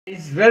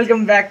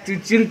Welcome back to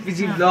chill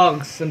PG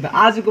blogs. अन्त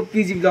आजको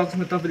PG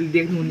ब्लग्समा तपाईँले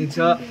देख्नुहुनेछ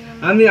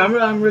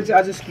हाम्रो चाहिँ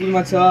आज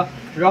स्कुलमा छ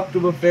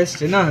रकटोबर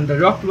फेस्ट होइन। अन्त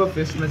रकटोबर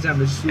फेस्टमा चाहिँ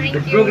हाम्रो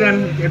प्रोग्राम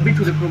एभ्री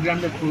ठुलो प्रोग्राम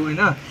त थियो होइन।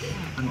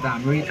 अन्त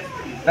हाम्रो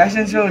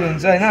फ्यासन सोहरू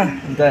हुन्छ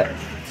होइन। अन्त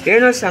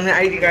हेर्नुहोस् हामीले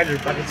आइडी कार्डहरू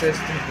पाएको छ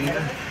यस्तो होइन।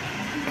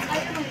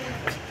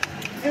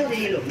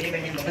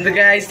 अन्त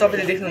गाइस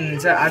तपाईँले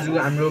देख्नुहुन्छ आज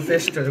हाम्रो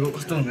फेस्टहरूको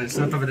कस्तो हुँदैछ।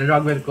 तपाईँले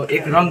रकवेलको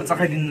एक रङ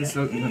चखाइदिनु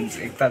सक्नुहुन्छ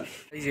एकताल।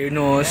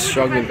 हेर्नुहोस्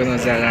रकवेलको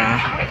नजारा।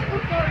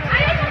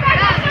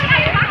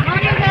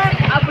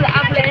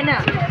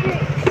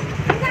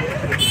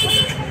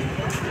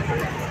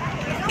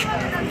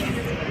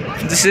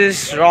 This is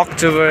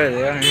Rocktober.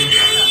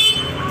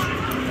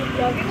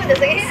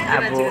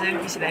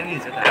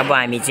 अब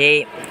हामी चाहिँ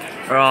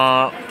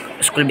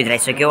स्कुलभित्र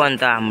आइसक्यो।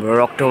 अन्त हाम्रो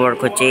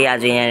रकटोबरको चाहिँ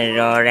आज यहाँनिर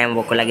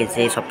ऱ्याम्बोको लागि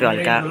चाहिँ सबै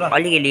हल्का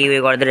अलिकति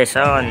उयो गर्दो रहेछ।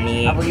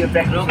 अनि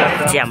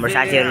चाहिँ हाम्रो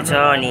साथीहरू छ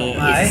अनि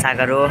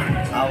सागर हो।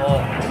 अब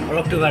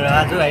रकटोबर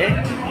आज है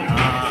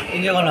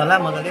इन्जोय गर्नु होला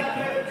मजाले।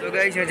 सो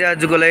गाइस यहाँ चाहिँ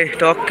आजको लागि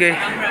टक्कै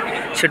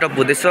सेटअप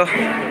हुँदैछ।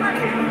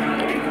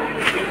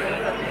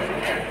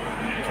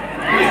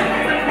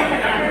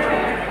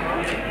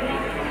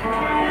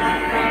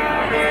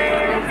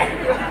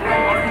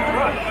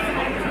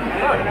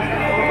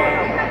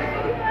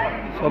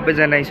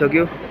 सबैजना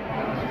आइसक्यो।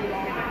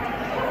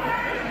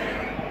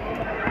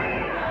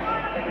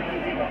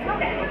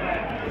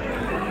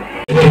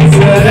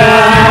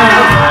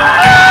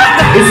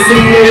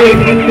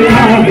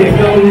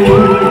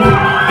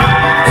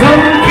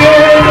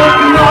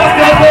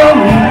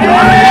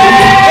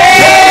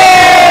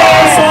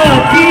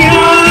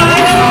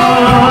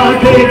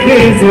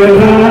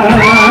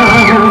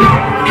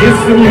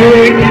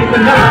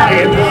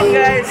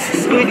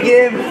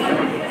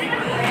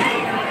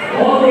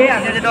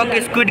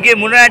 स्क्विड गेम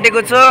हुन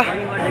आँटेको छ।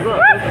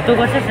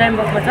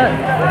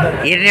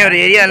 हेर्नेहरू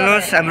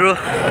हेरिहाल्नुहोस् हाम्रो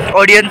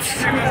अडियन्स।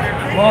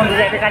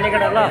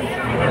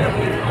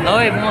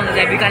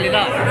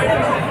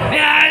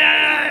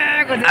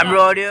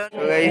 हाम्रो अडियन्स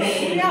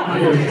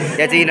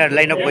यहाँ चाहिँ यिनीहरू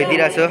lineup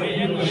भइदिरहेछ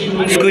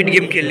squid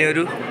game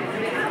खेल्नेहरू।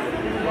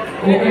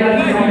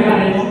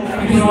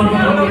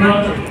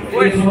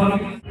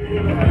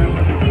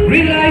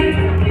 Green light.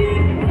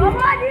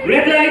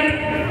 Red light.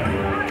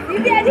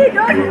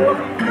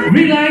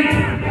 Green light.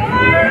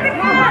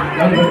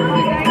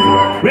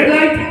 Red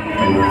light.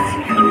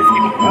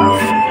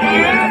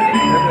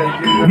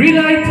 Green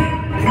light.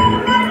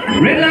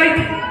 Red light.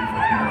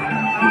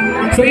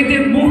 So if they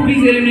move,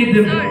 please eliminate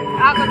them.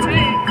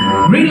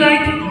 Green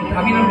light.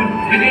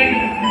 Again.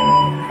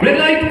 Red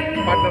light.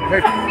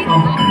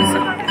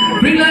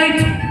 Green light.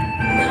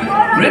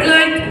 Red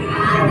light.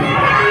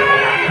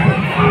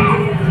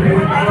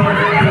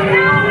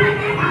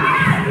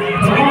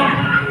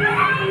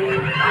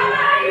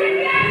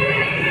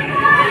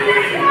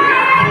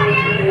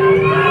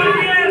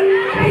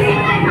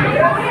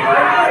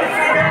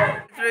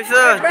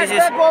 This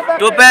is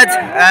Topaz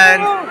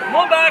and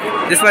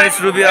this one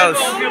is Ruby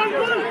House.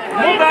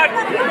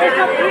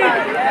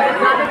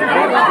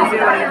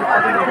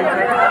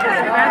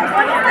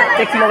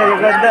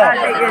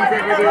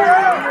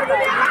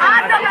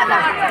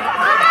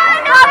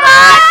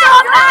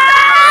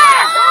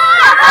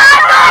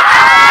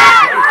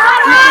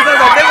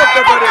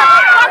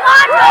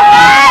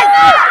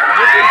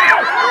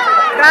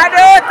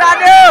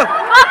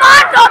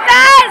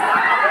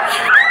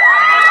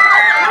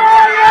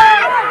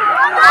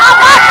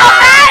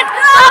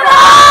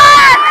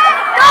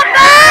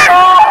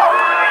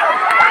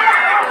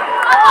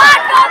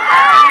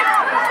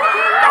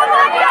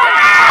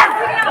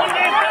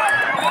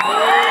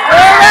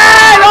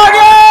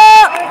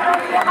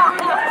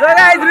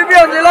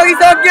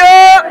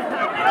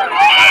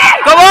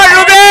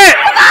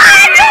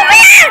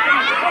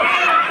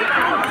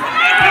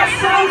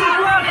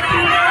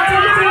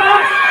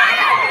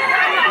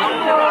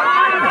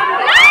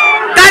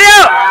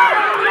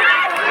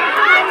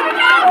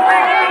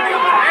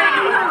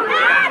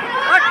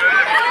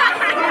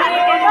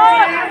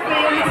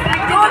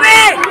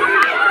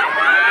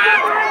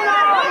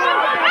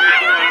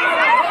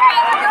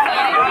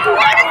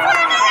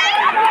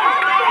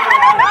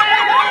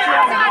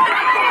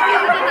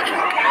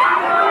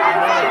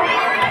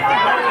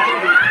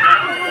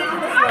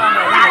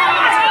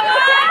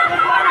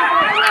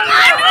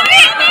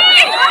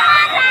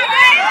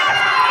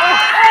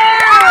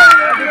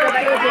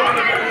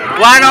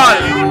 One all.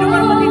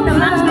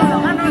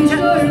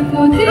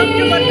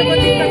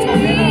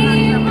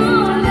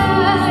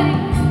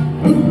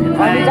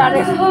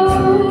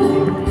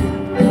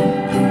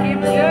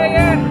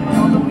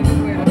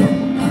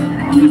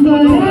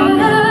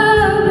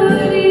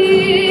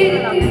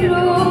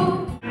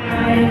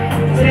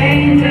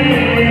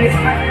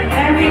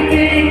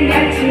 Everything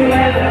that you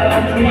ever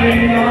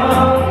dreamed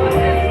of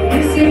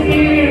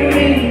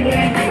disappearing.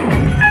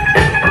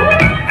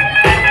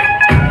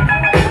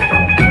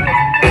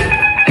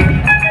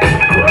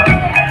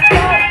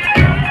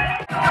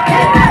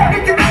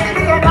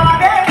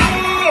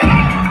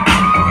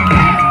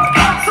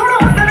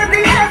 It's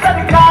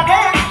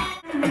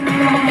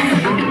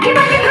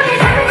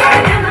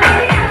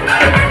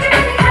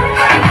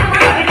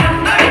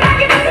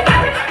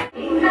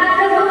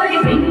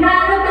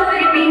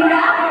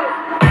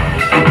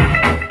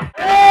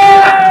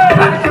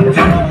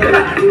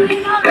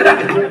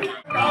Hey,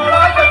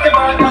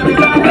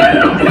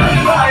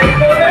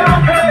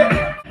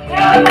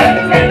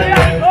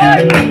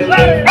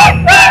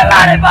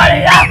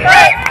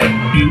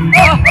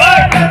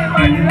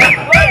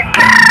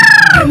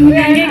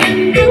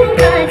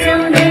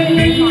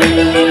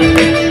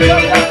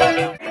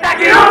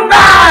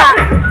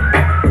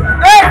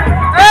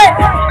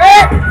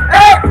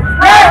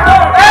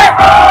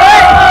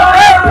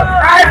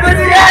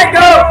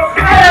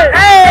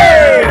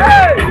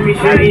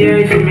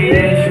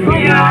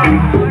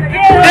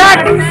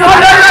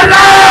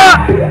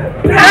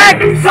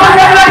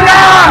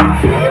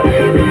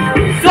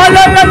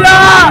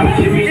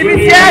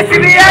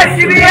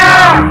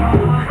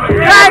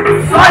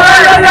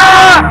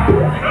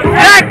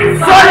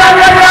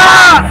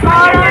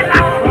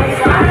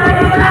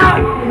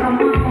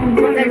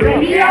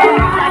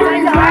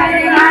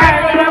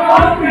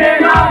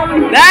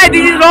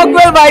 this is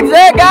Rockvale vibes,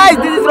 hey guys,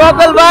 this is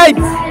Rockvale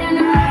vibes.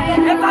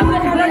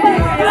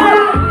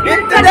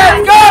 Hit the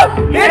dance, go!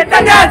 Hit the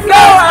dance, go!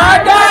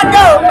 I got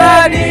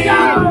nobody.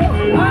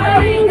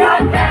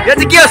 यो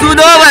चाहिँ के हो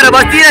सुनो भएर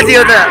बस्दिन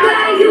थियो त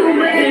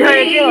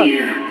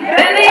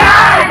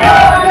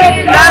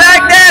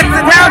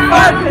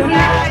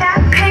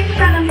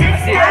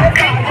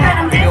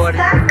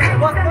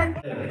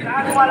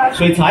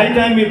So it's high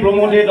time we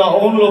promoted our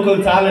own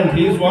local talent.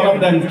 He's one of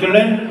them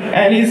children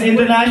and he's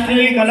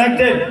internationally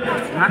connected.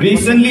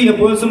 Recently a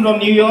person from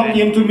New York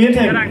came to meet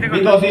him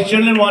because his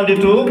children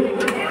wanted to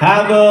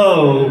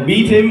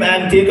meet him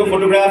and take a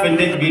photograph and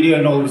take video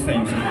and all those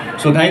things.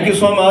 So thank you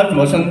so much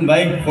Basant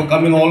bhai for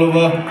coming all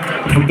over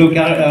to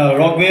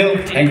Rockvale.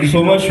 Thank you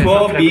so much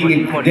for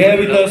being there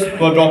with us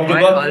for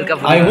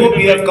Rocktober. I hope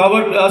you have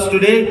covered us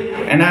today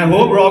and I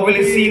hope Rockvale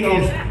is seeing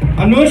us.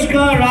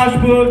 Anushka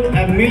Rajput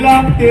and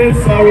Milak Til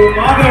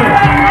Sarumagar.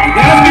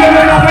 Let's give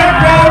them a big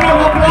round of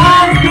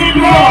applause,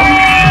 people.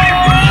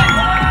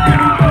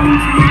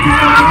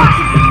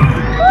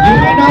 You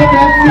may not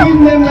have seen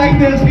them like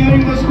this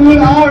during the school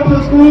hours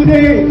or school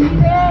days.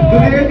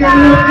 Today they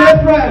look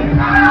different.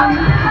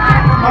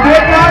 A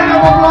big round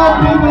of applause,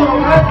 people.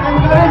 Let's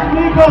encourage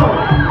people.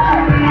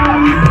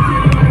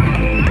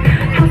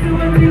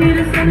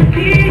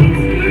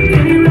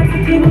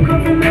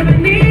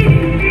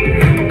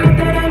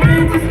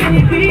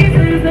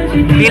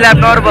 Feel I'm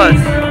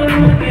nervous.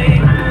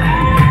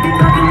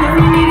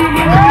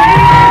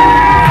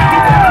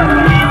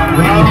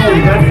 Wow,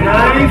 that's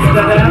nice.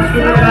 The dance to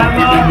the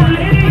drama.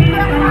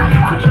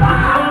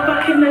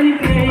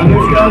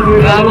 Anushka, we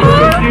will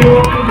with you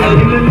the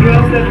Indian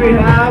dress that we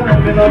have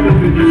and then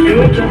obviously the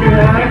shoes that we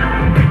have.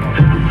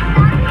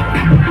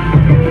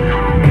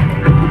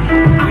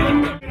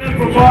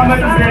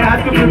 Performance they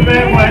have to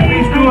prepare for at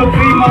least 2 or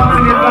 3 months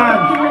in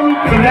advance.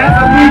 So let's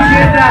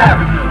appreciate that.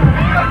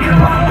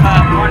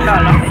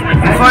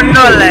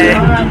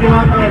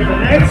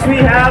 Next we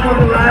have on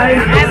the line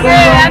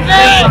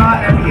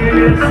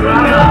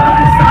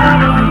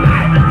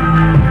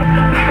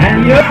and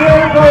here we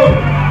go.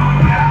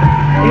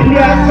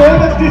 India has so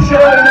much to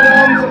show in the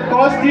forms of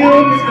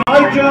costumes,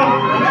 culture,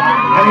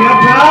 and we are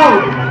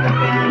proud.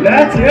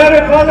 Let's hear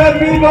it for the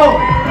people.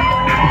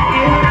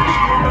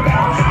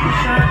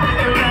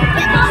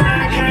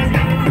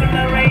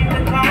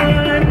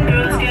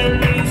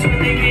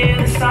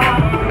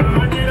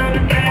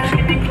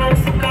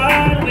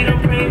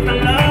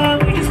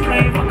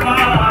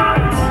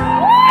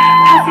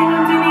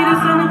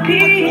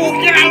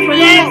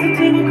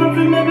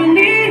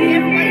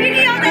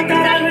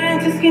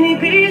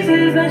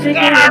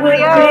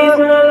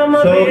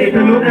 So if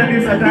you look at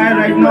this attire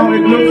right now,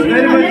 it looks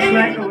very much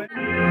like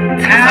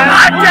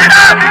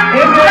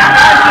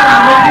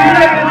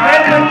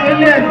a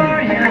Indian,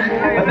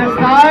 but the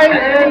style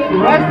is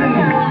Western.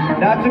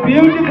 That's a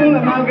beautiful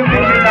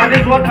amalgamation. That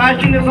is what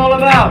fashion is all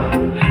about.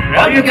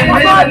 How you can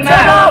mix and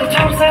match.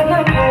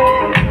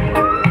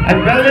 And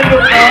well they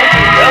look up.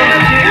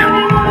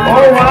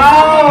 Oh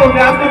wow,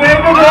 that's the way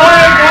to do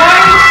it,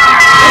 guys.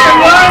 You can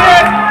learn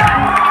it.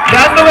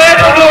 That's the way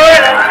to do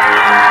it.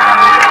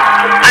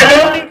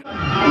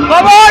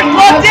 Come on,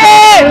 coach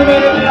it!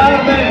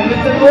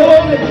 It's an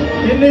old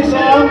Hindi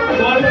song,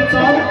 Bollywood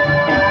song.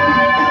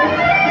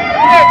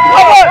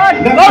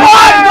 Come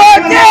on,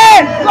 coach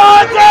it!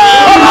 Coach it!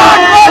 Come on,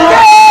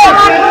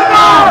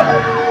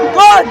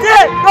 coach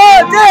it!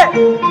 Coach it!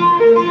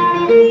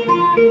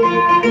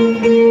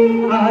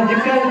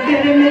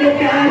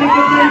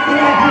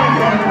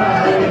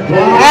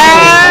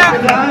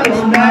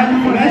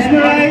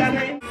 Mesmerized,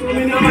 so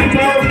many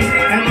people,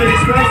 and to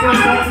express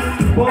themselves.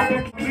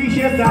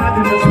 Appreciate that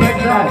and respect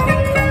that.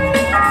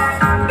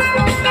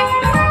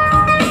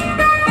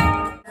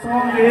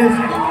 Song is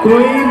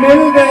Koi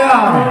Mil Gaya.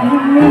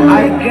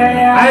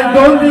 I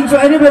don't think so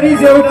anybody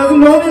here who doesn't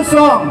know this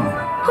song.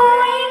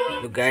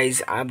 So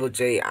guys, अब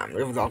चाहिँ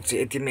हाम्रो vlog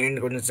चाहिँ यतिमै end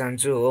गर्न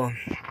चाहन्छु हो.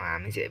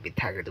 हामी चाहिँ heavy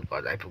थाकेर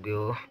घर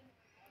आइपुग्यो.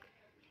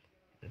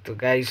 तो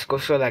गाइस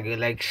कस्तो लाग्यो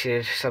लाइक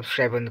शेयर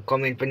सब्स्क्राइब अनि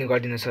कमेन्ट पनि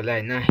गरिदिनुहोस् होला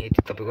हैन.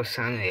 यति तपाईको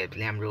सानो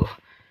हेल्पले हाम्रो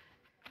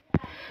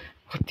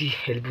कति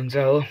हेल्प हुन्छ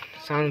हो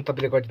सानो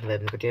तपाईँले गरिदिनु भयो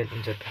भने कति हेल्प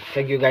हुन्छ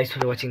thank you guys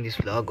for watching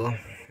this vlog हो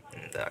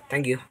अन्त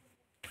थ्याङ्क यू